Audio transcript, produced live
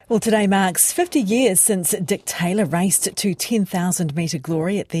Well, today marks 50 years since Dick Tayler raced to 10,000 metre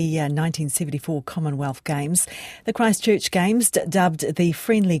glory at the 1974 Commonwealth Games. The Christchurch Games, dubbed the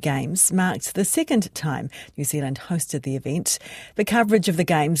Friendly Games, marked the second time New Zealand hosted the event. The coverage of the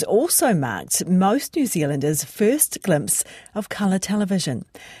Games also marked most New Zealanders' first glimpse of colour television.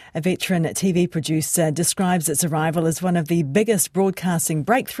 A veteran TV producer describes its arrival as one of the biggest broadcasting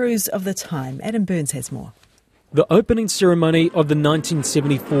breakthroughs of the time. Adam Burns has more. The opening ceremony of the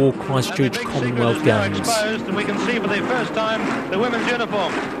 1974 Christchurch Commonwealth Games. Exposed, and we can see for the first time the women's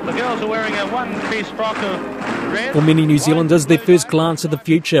uniform. The girls are wearing a one-piece frock of red. For many New Zealanders, their first glance at the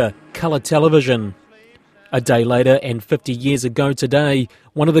future, colour television. A day later and 50 years ago today,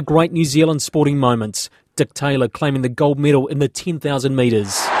 one of the great New Zealand sporting moments, Dick Tayler claiming the gold medal in the 10,000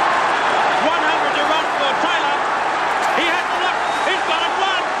 metres. 100 to run for Tayler. He had to look. He's got it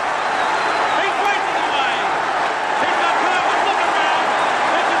won. He's racing away. He's got time to look around.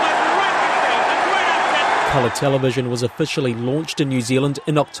 This is a great success, a great upset. Colour television was officially launched in New Zealand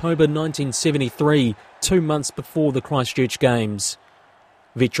in October 1973, 2 months before the Christchurch Games.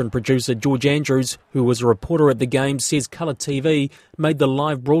 Veteran producer George Andrews, who was a reporter at the Games, says colour TV made the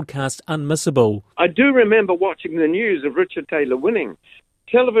live broadcast unmissable. I do remember watching the news of Richard Taylor winning.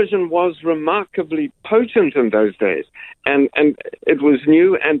 Television was remarkably potent in those days, and it was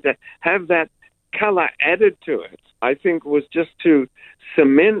new, and to have that colour added to it, I think, was just to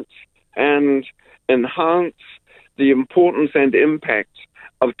cement and enhance the importance and impact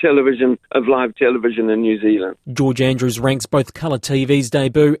of television, of live television in New Zealand. George Andrews ranks both Colour TV's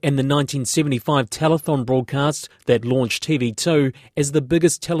debut and the 1975 telethon broadcast that launched TV2 as the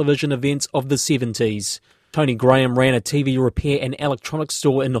biggest television events of the 70s. Tony Graham ran a TV repair and electronics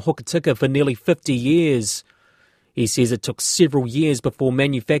store in Hokitika for nearly 50 years. He says it took several years before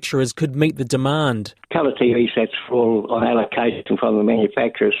manufacturers could meet the demand. Colour TV sets were all on allocation from the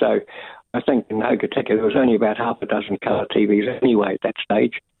manufacturers, so I think in Hokitika there was only about half a dozen colour TVs anyway at that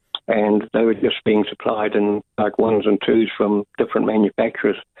stage, and they were just being supplied in like ones and twos from different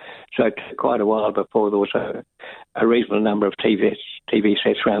manufacturers. So it took quite a while before there was a reasonable number of TV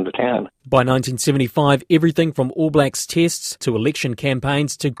sets around the town. By 1975, everything from All Blacks tests to election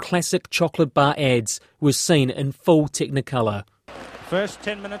campaigns to classic chocolate bar ads was seen in full Technicolor. First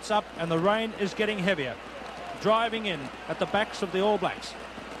 10 minutes up, and the rain is getting heavier. Driving in at the backs of the All Blacks.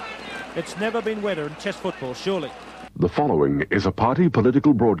 It's never been wetter in Test football, surely. The following is a party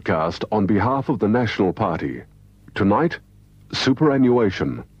political broadcast on behalf of the National Party. Tonight,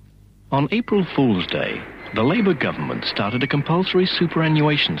 superannuation. On April Fool's Day, the Labour government started a compulsory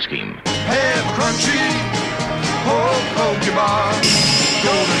superannuation scheme. Have crunchy, pokey bar.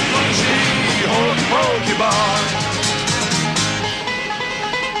 Golden crunchy, pokey bar.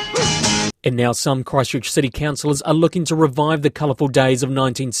 And now some Christchurch City councillors are looking to revive the colourful days of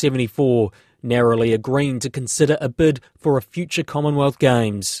 1974, narrowly agreeing to consider a bid for a future Commonwealth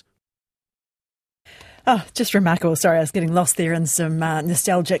Games. Oh, just remarkable. Sorry, I was getting lost there in some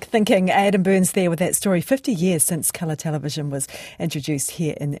nostalgic thinking. Adam Burns there with that story. 50 years since colour television was introduced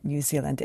here in New Zealand.